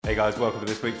Hey guys, welcome to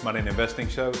this week's Money and Investing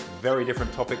Show. Very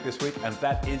different topic this week, and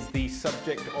that is the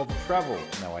subject of travel.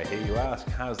 Now I hear you ask,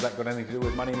 how's that got anything to do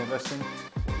with money and investing?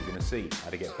 Well, you're going to see how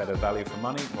to get better value for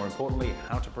money, more importantly,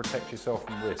 how to protect yourself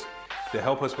from risk. To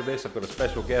help us with this, I've got a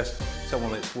special guest,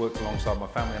 someone that's worked alongside my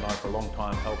family and I for a long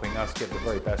time, helping us get the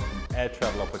very best from air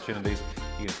travel opportunities.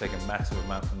 You're going to take a massive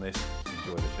amount from this.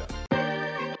 Enjoy the show.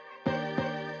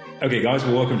 Okay guys,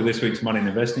 well, welcome to this week's Money and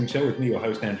Investing Show with me, your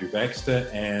host Andrew Baxter.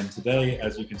 And today,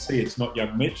 as you can see, it's not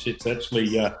young Mitch, it's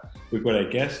actually, we've got a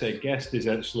guest. Our guest is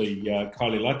actually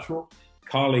Kylie Luttrell.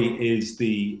 Kylie is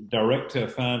the director,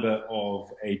 founder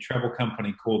of a travel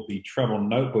company called the Travel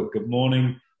Notebook. Good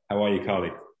morning. How are you,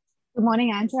 Kylie? Good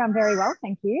morning, Andrew. I'm very well,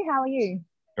 thank you. How are you?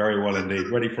 Very well indeed.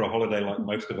 Ready for a holiday like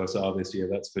most of us are this year,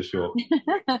 that's for sure.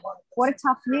 What a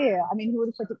tough year. I mean, who would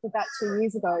have predicted that 2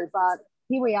 years ago? But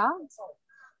here we are.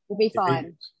 We'll be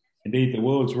fine. Indeed, the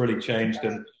world's really changed.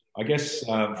 And I guess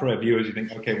for our viewers, you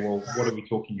think, okay, well, what are we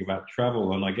talking about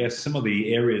travel? And I guess some of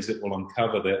the areas that we'll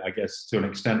uncover that I guess to an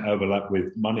extent overlap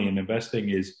with money and investing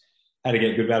is how to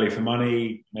get good value for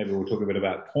money. Maybe we'll talk a bit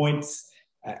about points.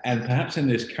 And perhaps in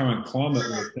this current climate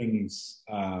where things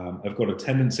have got a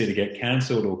tendency to get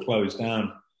cancelled or closed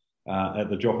down at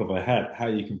the drop of a hat, how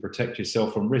you can protect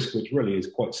yourself from risk, which really is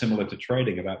quite similar to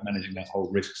trading, about managing that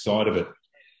whole risk side of it.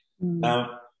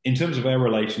 In terms of our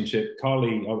relationship,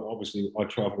 Kylie, obviously I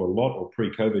travel a lot, or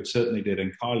pre-COVID certainly did,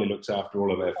 and Kylie looks after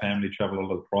all of our family travel,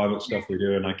 all of the private stuff we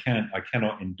do, and I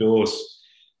cannot endorse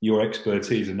your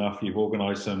expertise enough. You've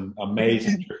organised some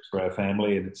amazing trips for our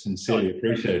family, and it's sincerely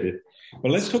appreciated. But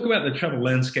let's talk about the travel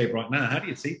landscape right now. How do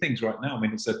you see things right now? I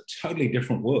mean, it's a totally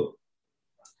different world.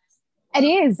 It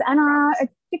is, and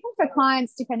it's different for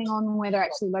clients depending on where they're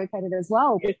actually located as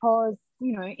well, because,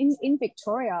 you know, in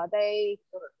Victoria,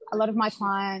 a lot of my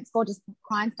clients, gorgeous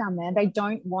clients down there, they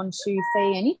don't want to see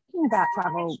anything about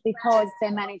travel because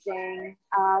they're managing,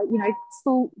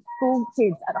 school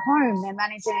kids at home. They're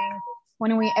managing,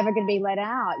 when are we ever going to be let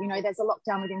out? You know, there's a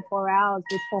lockdown within 4 hours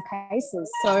with 4 cases.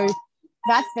 So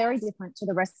that's very different to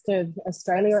the rest of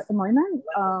Australia at the moment.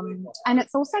 And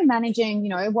it's also managing, you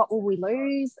know, what will we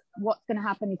lose? What's going to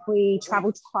happen if we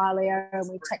travel to Kylie and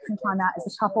we take some time out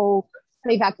as a couple,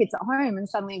 leave our kids at home, and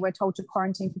suddenly we're told to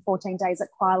quarantine for 14 days at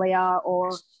Kylie,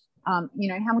 or, you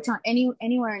know, how much time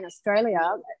anywhere in Australia,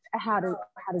 how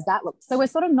does that look? So we're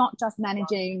sort of not just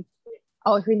managing,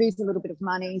 oh, if we lose a little bit of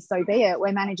money, so be it.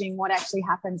 We're managing what actually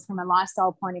happens from a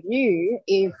lifestyle point of view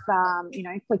if,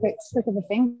 click of a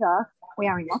finger, we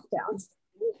are in lockdown.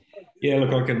 Yeah,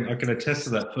 look, I can attest to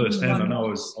that firsthand. I know I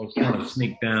was trying to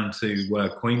sneak down to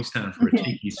Queenstown for a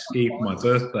cheeky ski for my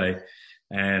birthday,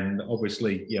 and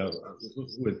obviously, you know,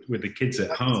 with the kids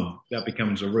at home, that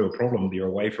becomes a real problem. You're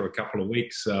away for a couple of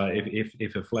weeks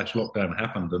if a flash lockdown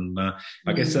happened, and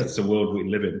I guess that's the world we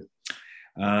live in.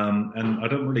 And I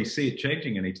don't really see it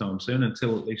changing anytime soon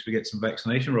until at least we get some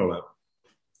vaccination rollout.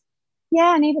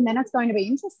 Yeah, and even then it's going to be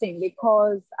interesting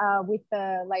because with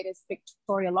the latest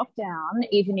Victoria lockdown,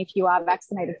 even if you are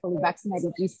fully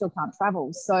vaccinated, you still can't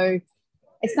travel. So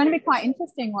it's going to be quite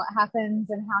interesting what happens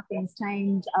and how things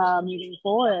change moving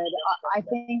forward. I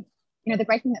think, you know, the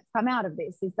great thing that's come out of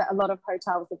this is that a lot of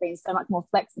hotels have been so much more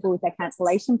flexible with their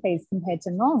cancellation fees compared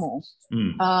to normal.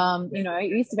 You know, it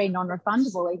used to be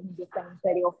non-refundable, even if you're spending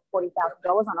 $30,000 or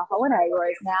 $40,000 on a holiday,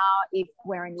 whereas now if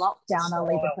we're in lockdown, they'll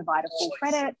either provide a full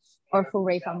credit or a full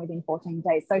refund within 14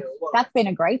 days. So that's been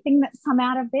a great thing that's come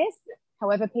out of this.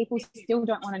 However, people still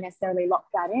don't want to necessarily lock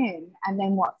that in. And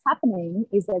then what's happening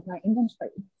is there's no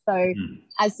inventory. So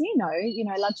as you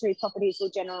know, luxury properties will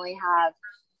generally have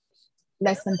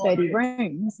less than 30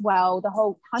 rooms. Well, the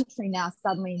whole country now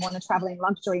suddenly want to travel in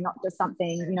luxury, not just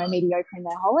something, you know, mediocre in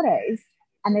their holidays,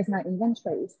 and there's no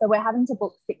inventory. So we're having to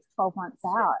book 6-12 months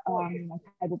out.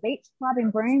 Cable Beach Club in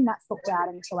Broome, that's booked out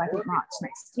until I think March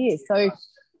next year. So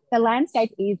the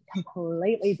landscape is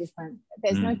completely different.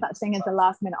 There's no such thing as a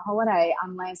last minute holiday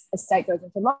unless a state goes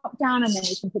into lockdown, and then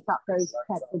we can pick up those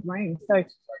cancelled rooms. So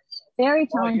very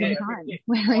challenging times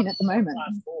we're in at the moment.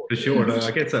 For sure. And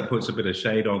I guess that puts a bit of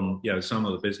shade on, you know, some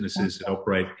of the businesses that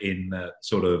operate in that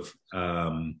sort of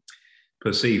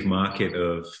perceived market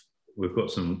of, we've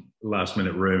got some last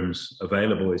minute rooms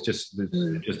available. It just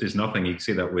is nothing. You can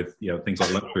see that with, you know, things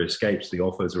like Luxury Escapes. The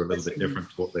offers are a little bit different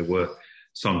to what they were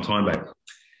some time back.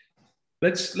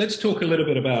 Let's talk a little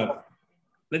bit about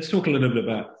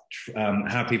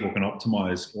how people can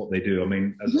optimize what they do. I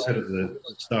mean, as I said at the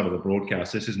start of the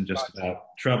broadcast, this isn't just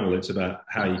about travel. It's about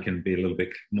how you can be a little bit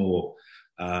more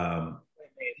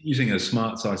using a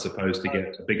smarts, I suppose, to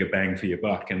get a bigger bang for your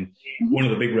buck. And one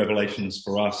of the big revelations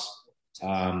for us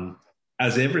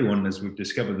as everyone, as we've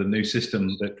discovered the new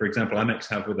system that, for example, Amex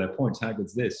have with their points. How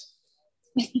good's this?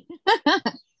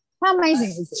 How amazing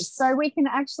is this? So we can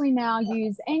actually now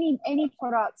use any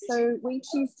product. So we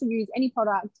choose to use any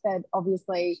product that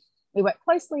obviously we work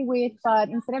closely with, but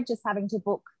instead of just having to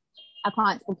book our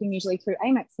clients booking usually through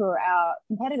Amex, who are our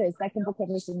competitors, they can book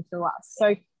everything through us.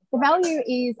 So the value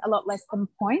is a lot less than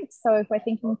points. So if we're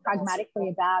thinking pragmatically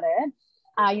about it,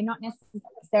 you're not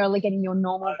necessarily getting your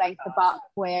normal bank the buck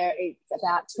where it's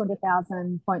about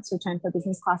 200,000 points returned for a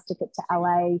business class ticket to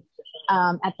LA.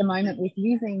 At the moment, with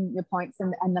using your points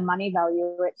and the money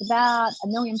value, it's about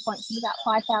 1 million points and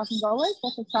about $5,000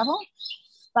 worth of travel.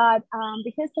 But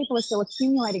because people are still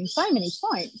accumulating so many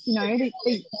points, you know,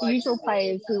 the usual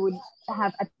players who would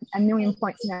have 1 million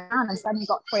points in their account have suddenly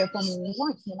got 3 or 4 million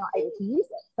points and they're not able to use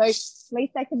it. So at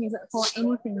least they can use it for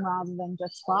anything rather than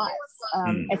just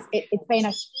flights. It's been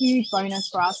a huge bonus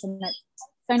for us, and it's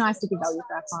so nice to give value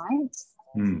for our clients.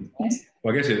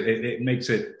 Well, I guess it makes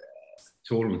it,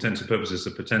 to all intents and purposes,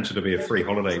 the potential to be a free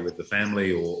holiday with the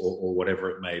family or whatever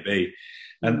it may be.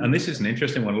 And this is an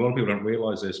interesting one. A lot of people don't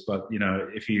realize this, but you know,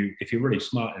 if you're really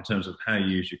smart in terms of how you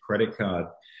use your credit card,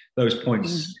 those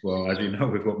points, well, as you know,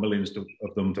 we've got millions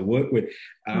of them to work with.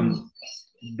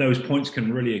 Those points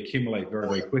can really accumulate very,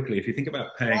 very quickly. If you think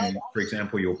about paying, for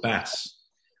example, your BAS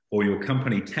or your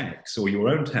company tax or your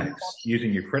own tax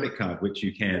using your credit card, which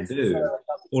you can do,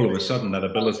 all of a sudden that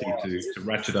ability to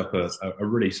ratchet up a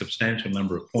really substantial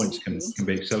number of points can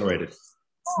be accelerated.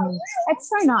 It's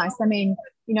so nice. I mean,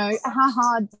 you know, how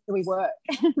hard do we work?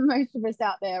 Most of us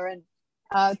out there, and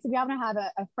to be able to have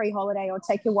a free holiday or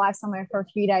take your wife somewhere for a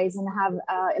few days and have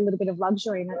a little bit of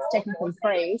luxury, and it's technically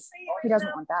free, who doesn't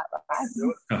want that,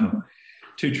 right?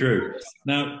 Too true.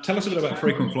 Now, tell us a bit about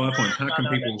frequent flyer points. How can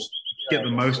people get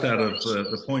the most out of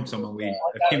the points? I mean, we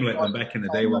accumulate them back in the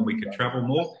day when we could travel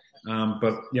more,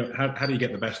 but you know, how do you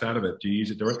get the best out of it? Do you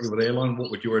use it directly with airline?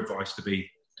 What would your advice be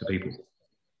to people?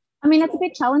 I mean, it's a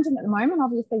bit challenging at the moment,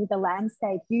 obviously, with the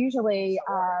landscape. Usually,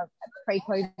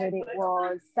 pre-COVID, it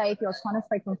was, say, if you're a Qantas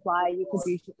frequent flyer, you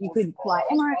could fly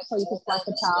Emirates or you could fly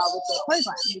Qatar with their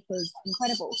program, which was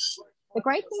incredible. The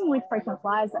great thing with frequent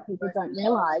flyers that people don't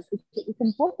realise is that you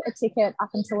can book a ticket up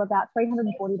until about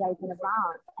 340 days in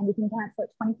advance, and you can cancel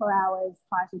it 24 hours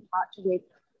prior to departure with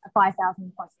a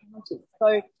 5,000 plus penalty.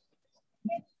 So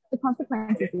the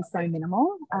consequences is so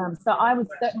minimal. So I would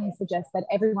certainly suggest that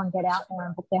everyone get out there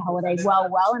and book their holidays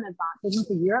well in advance. Even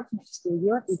for Europe next year,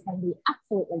 Europe is going to be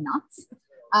absolutely nuts.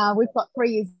 We've got 3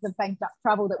 years of banked up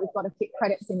travel that we've got to fit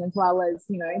credits in, as well as,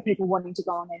 you know, people wanting to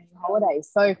go on their new holidays.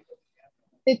 So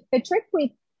the trick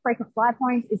with frequent flyer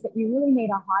points is that you really need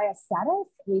a higher status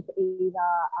with either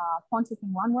Qantas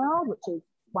in Oneworld, which is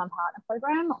one partner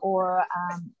program, or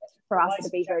for us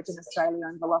it'd be Virgin Australia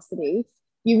and Velocity.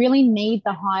 You really need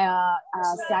the higher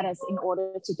status in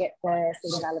order to get the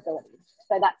seat availability.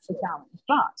 So that's the challenge.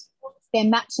 But they're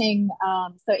matching,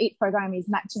 so each program is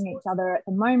matching each other at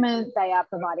the moment. They are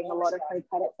providing a lot of free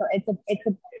credit. So it's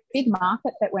a big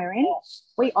market that we're in.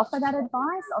 We offer that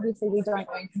advice. Obviously, we don't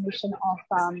earn commission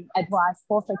off advice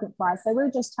for frequent flyers. So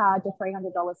we'll just charge a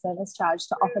 $300 service charge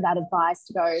to offer that advice,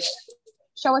 to go,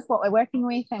 show us what we're working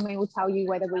with, and we will tell you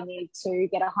whether we need to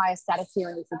get a higher status here,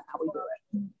 and this is how we do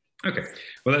it. Okay,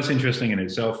 well, that's interesting in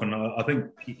itself, and I think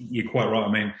you're quite right.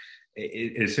 I mean,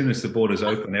 as soon as the borders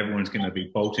open, everyone's going to be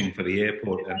bolting for the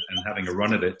airport and having a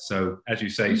run at it. So, as you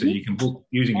say, so you can book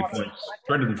using your points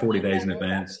 340 days in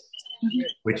advance,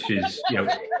 which is, you know,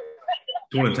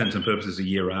 to all intents and purposes, a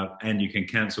year out, and you can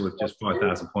cancel with just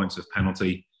 5,000 points of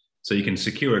penalty. So you can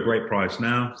secure a great price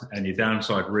now, and your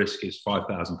downside risk is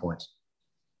 5,000 points.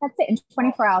 That's it. In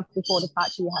 24 hours before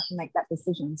departure, you have to make that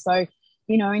decision. So,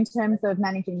 you know, in terms of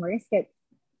managing risk,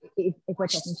 if we're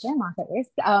talking share market risk,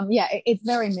 it's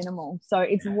very minimal. So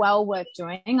it's well worth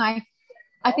doing. I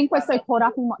think we're so caught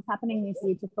up in what's happening this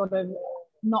year to sort of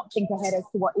not think ahead as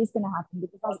to what is going to happen,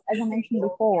 because as I mentioned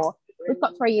before, we've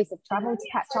got 3 years of travel to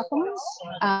catch up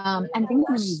on, and things are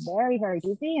going to be very, very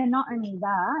busy. And not only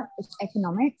that, it's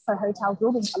economic. So hotels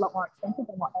will be a lot more expensive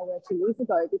than what they were 2 years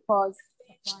ago, because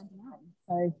supply and demand.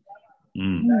 So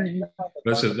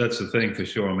That's the thing for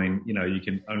sure. I mean, you know, you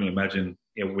can only imagine,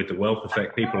 you know, with the wealth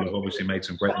effect, people have obviously made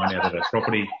some great money out of their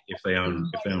property if they own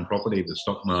property, the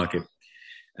stock market.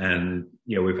 And,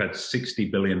 you know, we've had $60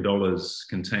 billion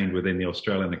contained within the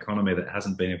Australian economy that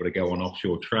hasn't been able to go on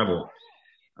offshore travel.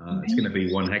 It's going to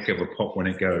be one heck of a pop when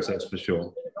it goes, that's for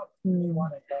sure.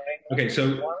 Okay,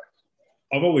 so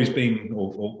I've always been,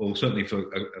 or certainly for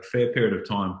a fair period of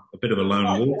time, a bit of a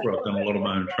lone wolf. I've done a lot of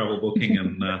my own travel booking,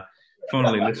 and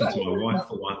finally listened to my wife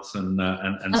for once, and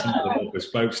some of the more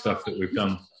bespoke stuff that we've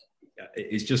done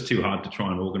it's just too hard to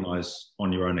try and organise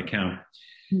on your own account.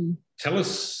 Tell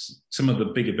us some of the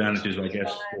big advantages, I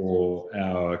guess, for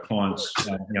our clients,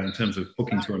 in terms of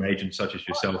booking through an agent such as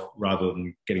yourself, rather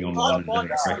than getting online and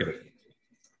doing a crack at it.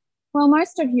 Well,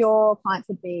 most of your clients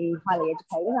would be highly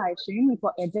educated, I assume, with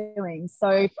what they're doing.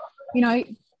 So,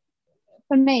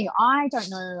 for me, I don't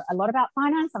know a lot about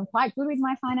finance. I'm quite good with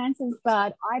my finances,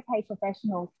 but I pay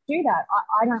professionals to do that.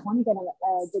 I don't want to get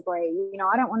a degree.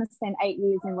 I don't want to spend 8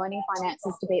 years in learning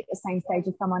finances to be at the same stage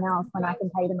as someone else when I can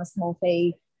pay them a small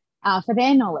fee for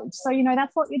their knowledge. So,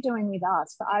 that's what you're doing with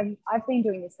us. I've been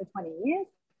doing this for 20 years.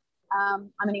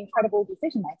 I'm an incredible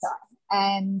decision maker,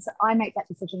 and I make that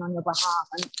decision on your behalf.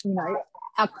 And,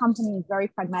 our company is very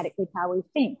pragmatic with how we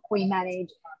think. We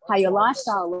manage how your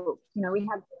lifestyle looks. We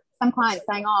have some clients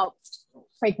saying,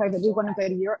 pre-COVID, we want to go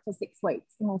to Europe for 6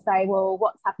 weeks. And we'll say, well,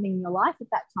 what's happening in your life at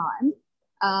that time?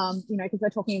 Because we're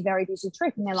talking a very busy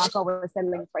trip. And they're like, we're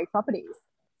settling 3 properties.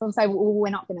 So we'll say, well, we're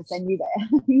not going to send you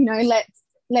there.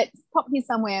 Let's pop you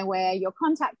somewhere where you're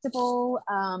contactable,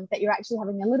 that you're actually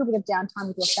having a little bit of downtime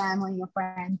with your family, your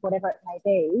friends, whatever it may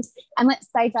be. And let's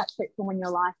save that trip for when your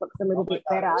life looks a little bit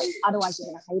better. Otherwise,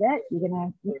 you're going to hate it. You're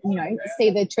going to, see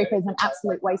the trip as an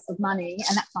absolute waste of money,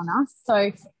 and that's on us.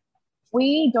 So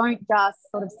we don't just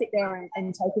sort of sit there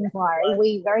and take inquiry.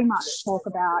 We very much talk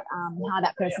about how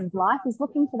that person's life is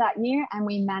looking for that year, and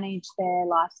we manage their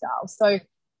lifestyle. So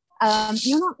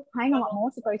you're not paying a lot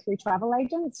more to go through travel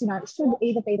agents. It should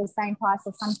either be the same price,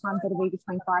 or sometimes it'll be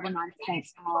between 5 or 9%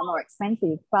 more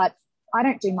expensive. But I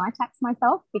don't do my tax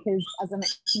myself because, as I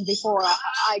mentioned before,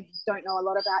 I don't know a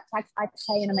lot about tax. I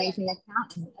pay an amazing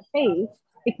accountant a fee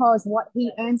because what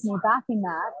he earns me back in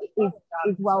that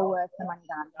is well worth the money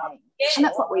that I'm paying. And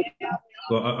that's what we do.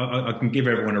 Well, I can give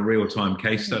everyone a real-time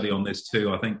case study on this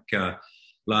too. I think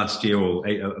last year, or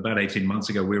about 18 months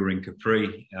ago, we were in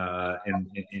Capri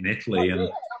in Italy,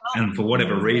 and for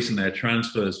whatever reason, their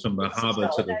transfers from the harbour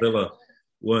to the villa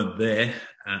weren't there.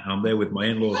 I'm there with my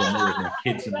in-laws, I'm there with my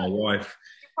kids and my wife,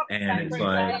 and it's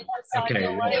like,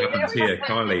 okay, what happens here?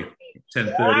 Kylie,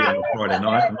 10:30 on a Friday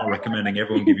night. I'm not recommending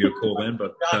everyone give you a call then,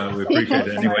 but we appreciate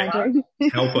it anyway.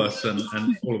 Help us, and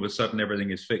all of a sudden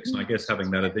everything is fixed. And I guess having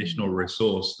that additional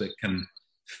resource that can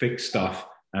fix stuff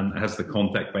and has the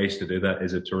contact base to do that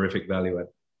is a terrific value add.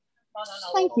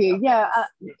 Thank you. Yeah,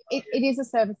 it is a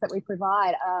service that we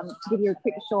provide. To give you a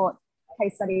quick short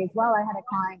case study as well, I had a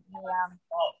client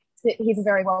he's a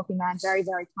very wealthy man, very,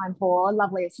 very time poor,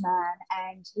 loveliest man,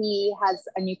 and he has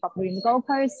a new property in the Gold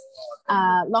Coast.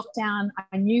 Lockdown,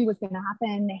 I knew was going to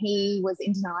happen. He was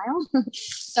in denial.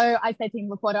 So I said to him,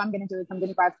 look, what I'm going to do is I'm going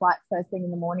to grab flights first thing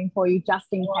in the morning for you, just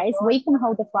in case. We can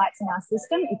hold the flights in our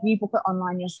system. If you book it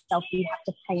online yourself, you have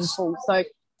to pay in full. So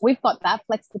we've got that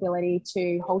flexibility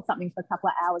to hold something for a couple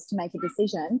of hours to make a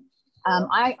decision.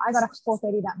 I got up at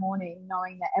 4:30 that morning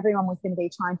knowing that everyone was going to be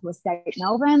trying to escape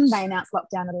Melbourne. They announced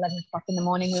lockdown at 11 o'clock in the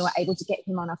morning. We were able to get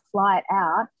him on a flight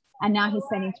out, and now he's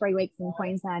spending 3 weeks in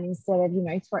Queensland instead of,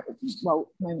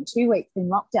 2 weeks in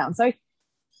lockdown. So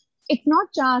it's not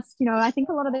just, I think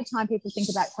a lot of the time people think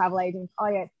about travel agents, oh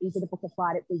yeah, it's easy to book a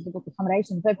flight, it's easy to book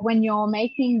accommodation. But when you're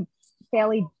making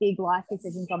fairly big life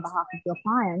decisions on behalf of your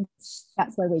clients,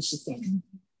 that's where we kick in.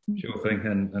 Sure thing,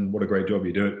 and what a great job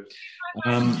you do.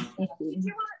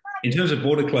 In terms of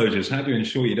border closures, how do you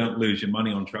ensure you don't lose your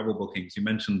money on travel bookings? You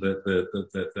mentioned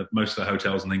that most of the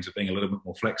hotels and things are being a little bit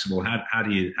more flexible. How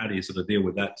do you sort of deal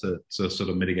with that to sort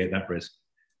of mitigate that risk?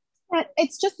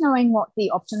 It's just knowing what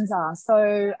the options are.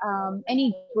 So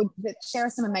there are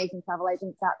some amazing travel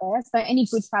agents out there. So any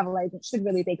good travel agent should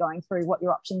really be going through what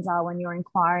your options are when you're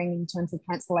inquiring in terms of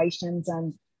cancellations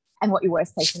and what your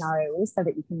worst case scenario is, so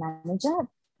that you can manage it.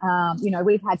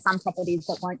 We've had some properties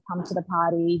that won't come to the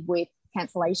party with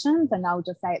cancellations, and they'll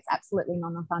just say it's absolutely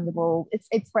non-refundable.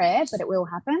 It's rare, but it will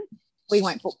happen. We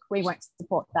won't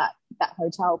support that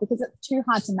hotel because it's too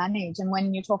hard to manage. And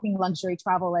when you're talking luxury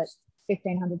travel at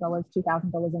 $1,500,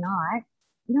 $2,000 a night,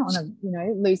 you don't want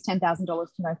to, lose $10,000 to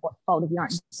no fault of your own.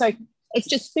 So it's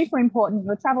just super important.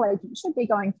 Your travel agent should be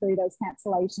going through those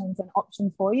cancellations and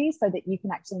options for you so that you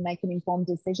can actually make an informed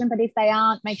decision. But if they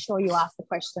aren't, make sure you ask the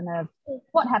question of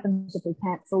what happens if we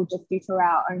cancel just due to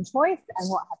our own choice, and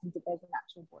what happens if there's an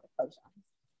actual border closure.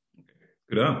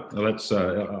 Good. Well, that's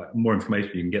more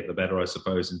information you can get, the better, I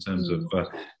suppose, in terms of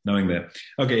knowing that.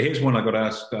 Okay, here's one I got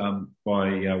asked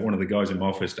by one of the guys in my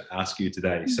office to ask you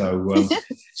today. So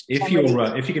if you're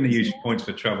going to use points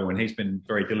for travel, and he's been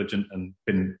very diligent and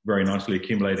been very nicely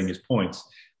accumulating his points,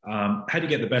 how do you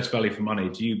get the best value for money?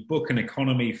 Do you book an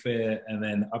economy fare and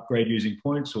then upgrade using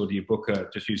points, or do you book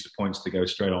just use the points to go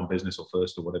straight on business or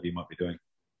first or whatever you might be doing?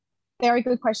 Very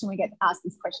good question. We get asked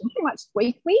this question pretty much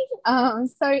weekly.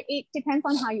 So it depends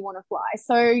on how you want to fly.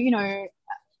 So,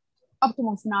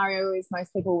 optimal scenario is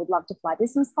most people would love to fly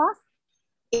business class.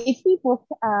 If you book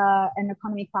an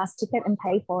economy class ticket and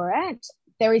pay for it,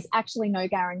 there is actually no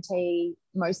guarantee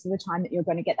most of the time that you're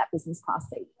going to get that business class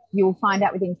seat. You'll find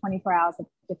out within 24 hours of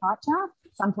departure,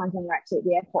 sometimes when you're actually at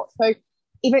the airport. So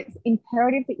if it's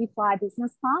imperative that you fly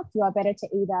business class, you are better to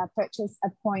either purchase a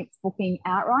points booking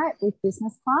outright with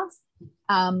business class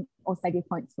or save your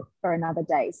points for another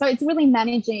day. So it's really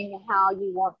managing how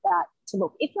you want that to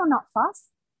look. If you're not fussed,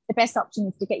 the best option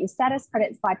is to get your status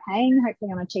credits by paying,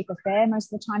 hopefully on a cheaper fare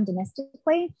most of the time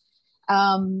domestically,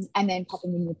 and then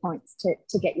popping in your points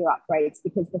to get your upgrades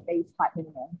because the fee is quite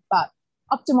minimal. But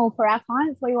optimal for our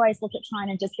clients, we always look at trying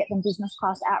to just get them business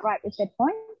class outright with their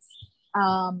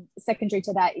points. Secondary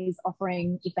to that is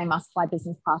offering, if they must fly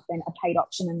business class, then a paid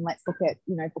option, and let's look at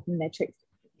booking their trips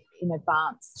in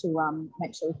advance to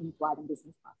make sure we can fly them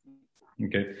business class.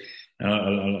 Okay.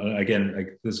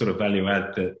 Again, the sort of value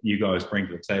add that you guys bring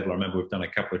to the table. I remember we've done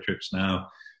a couple of trips now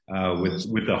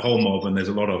with the whole mob, and there's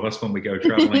a lot of us when we go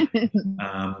traveling.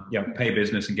 Pay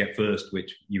business and get first,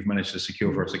 which you've managed to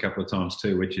secure for us a couple of times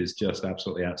too, which is just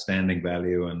absolutely outstanding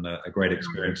value and a great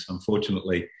experience.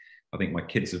 Unfortunately, I think my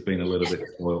kids have been a little bit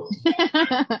spoiled.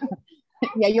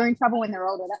 Yeah, you're in trouble when they're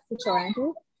older, that's for sure,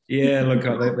 Andrew. Yeah, look,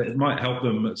 it might help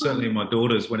them. Certainly my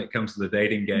daughters, when it comes to the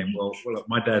dating game, well, look,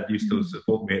 my dad used to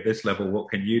support me at this level. What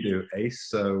can you do, Ace?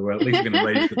 So at least we're going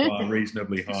to raise the bar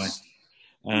reasonably high.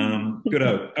 Good.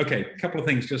 Okay, a couple of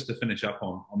things just to finish up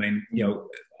on. I mean,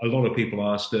 a lot of people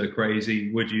are stir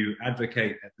crazy. Would you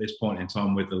advocate at this point in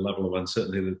time, with the level of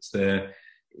uncertainty that's there,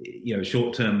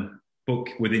 short-term book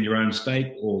within your own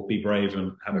state, or be brave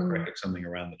and have a crack at something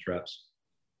around the traps?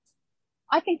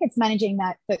 I think it's managing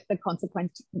the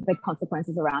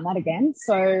consequences around that again.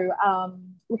 So,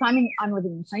 look, I'm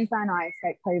living in Queensland. I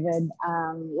escaped COVID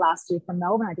last year from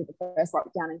Melbourne. I did the first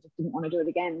lockdown and just didn't want to do it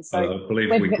again. So I believe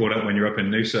we caught up when you were up in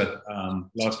Noosa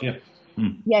last year.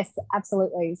 Yes,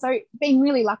 absolutely. So being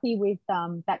really lucky with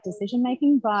that decision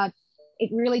making, but it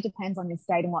really depends on your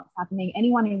state and what's happening.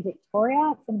 Anyone in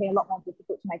Victoria, it's going to be a lot more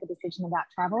difficult to make a decision about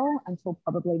travel until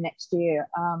probably next year.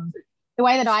 The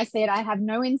way that I see it, I have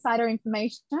no insider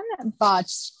information,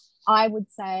 but I would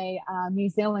say New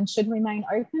Zealand should remain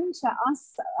open to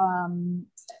us,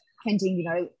 pending,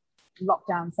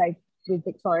 lockdown, say, with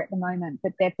Victoria at the moment,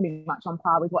 but they're pretty much on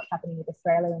par with what's happening with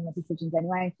Australia and the decisions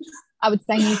anyway. I would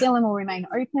say New Zealand will remain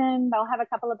open. They'll have a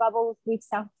couple of bubbles with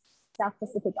South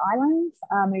Pacific islands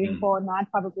moving forward, and I'd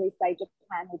probably say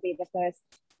Japan will be the first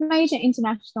major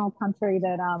international country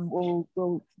that will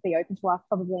be open to us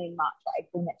probably in March or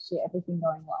April next year, everything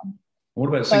going well. What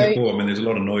about Singapore? I mean, there's a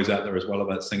lot of noise out there as well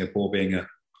about Singapore being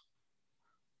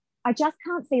I just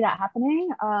can't see that happening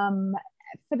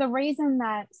for the reason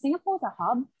that Singapore's a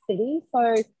hub city.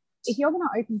 So if you're going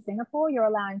to open Singapore, you're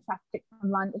allowing traffic from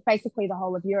London, basically the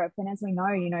whole of Europe. And as we know,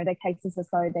 their case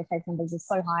numbers are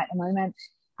so high at the moment.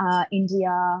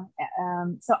 India.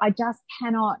 So I just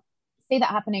cannot see that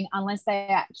happening unless they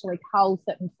actually cull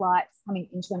certain flights coming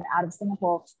into and out of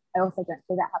Singapore. I also don't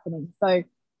see that happening. So,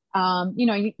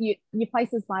 your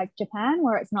places like Japan,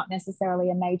 where it's not necessarily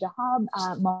a major hub.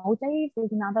 Maldives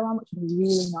is another one, which would be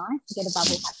really nice to get a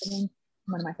bubble happening.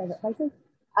 One of my favorite places.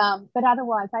 But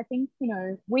otherwise, I think,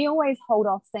 we always hold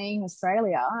off seeing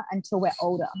Australia until we're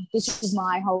older. This is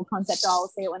my whole concept. I'll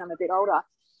see it when I'm a bit older.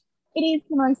 It is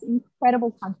the most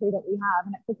incredible country that we have,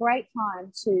 and it's a great time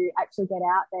to actually get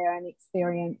out there and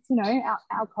experience,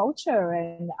 our culture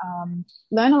and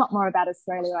learn a lot more about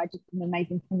Australia. I did an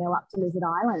amazing canoe up to Lizard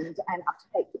Island and up to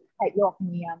Cape York,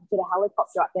 and we did a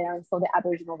helicopter up there and saw the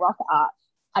Aboriginal rock art.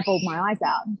 I bawled my eyes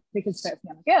out because firstly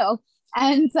I'm a girl,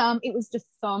 and it was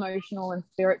just so emotional and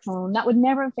spiritual, and that would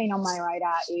never have been on my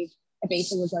radar if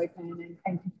Ibiza was open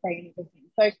and could stay and everything.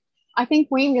 So I think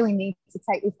we really need to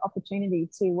take this opportunity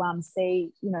to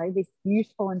see, this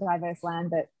beautiful and diverse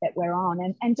land that we're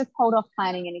on, and just hold off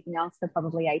planning anything else for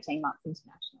probably 18 months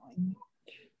internationally.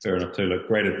 Fair enough too. Look,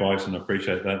 great advice, and I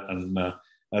appreciate that. And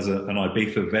as an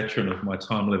Ibiza veteran of my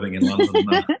time living in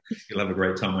London, you'll have a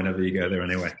great time whenever you go there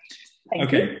anyway.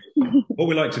 Thank you. What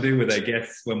we like to do with our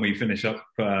guests when we finish up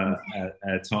our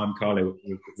time, Kylie,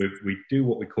 we do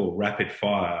what we call rapid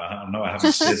fire. I know I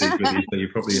haven't said these with you, so you're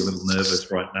probably a little nervous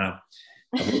right now.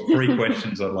 I've got 3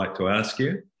 questions I'd like to ask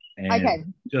you,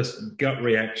 and just gut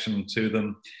reaction to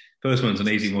them. First one's an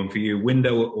easy one for you.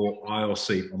 Window or aisle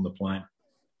seat on the plane?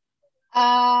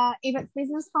 If it's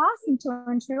business class and 2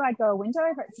 and 2, I'd go window.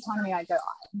 If it's economy, I'd go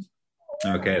aisle.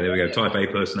 Okay, there we go. Type A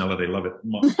personality, love it.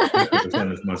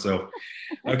 100% as myself.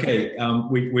 Okay,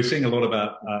 we're seeing a lot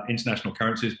about international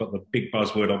currencies, but the big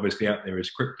buzzword obviously out there is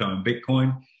crypto and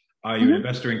Bitcoin. Are you an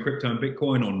investor in crypto and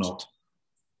Bitcoin or not?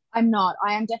 I'm not.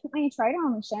 I am definitely a trader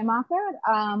on the share market,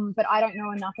 but I don't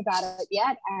know enough about it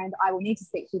yet, and I will need to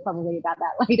speak to you probably about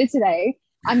that later today.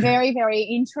 I'm very, very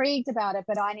intrigued about it,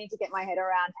 but I need to get my head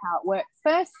around how it works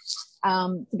first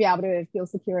to be able to feel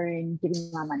secure in giving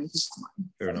my money to someone.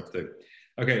 Fair enough, too.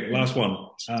 Okay, last one.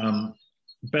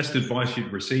 Best advice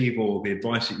you'd receive, or the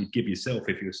advice that you'd give yourself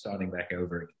if you were starting back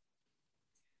over again?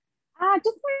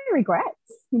 Just my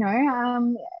regrets,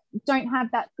 don't have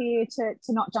that fear to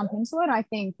not jump into it. I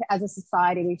think as a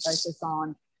society, we focus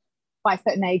on by a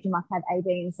certain age, you must have A,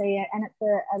 B, and C, and it's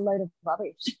a load of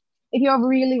rubbish. If you're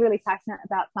really, really passionate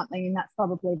about something, and that's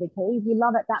probably the key, if you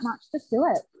love it that much, just do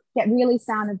it. Get really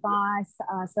sound advice,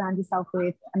 surround yourself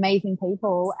with amazing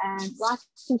people, and life's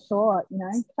too short,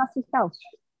 trust yourself.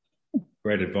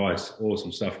 Great advice.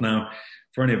 Awesome stuff. Now,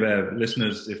 for any of our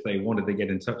listeners, if they wanted to get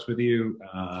in touch with you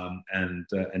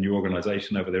and your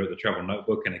organization over there at the Travel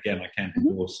Notebook, and again, I can't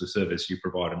endorse the service you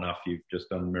provide enough. You've just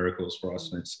done miracles for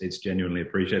us, and it's genuinely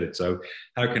appreciated. So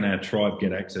how can our tribe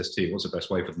get access to you? What's the best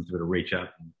way for them to reach out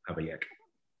and have a yak?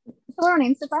 So we're on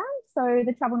Instagram, so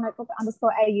the Travel Notebook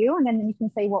 _AU, and then you can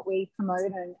see what we promote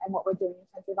and what we're doing in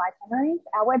terms of itineraries.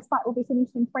 Our website will be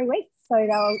finished in 3 weeks, so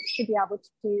they'll should be able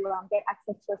to get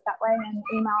access to us that way, and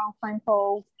email, phone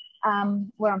calls.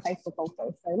 We're on Facebook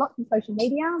also, so lots of social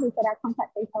media. We've got our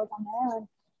contact details on there, and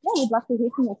yeah, we'd love to hear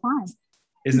from your clients.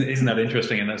 Isn't that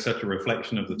interesting? And that's such a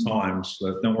reflection of the times.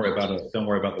 Don't worry about it. Don't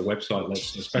worry about the website.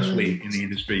 Especially in the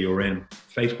industry you're in,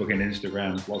 Facebook and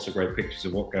Instagram, lots of great pictures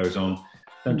of what goes on.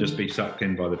 Don't just be sucked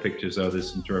in by the pictures.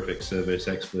 There's some terrific service,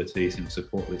 expertise, and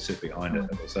support that sit behind it.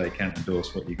 As I say, can't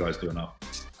endorse what you guys do enough.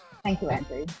 Thank you,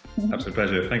 Andrew. Absolute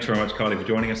pleasure. Thanks very much, Kylie, for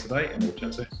joining us today, and we'll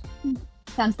chat soon.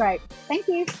 Sounds great. Thank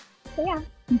you. See ya.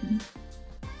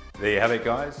 There you have it,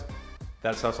 guys.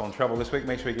 That's us on travel this week.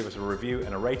 Make sure you give us a review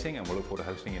and a rating, and we'll look forward to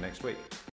hosting you next week.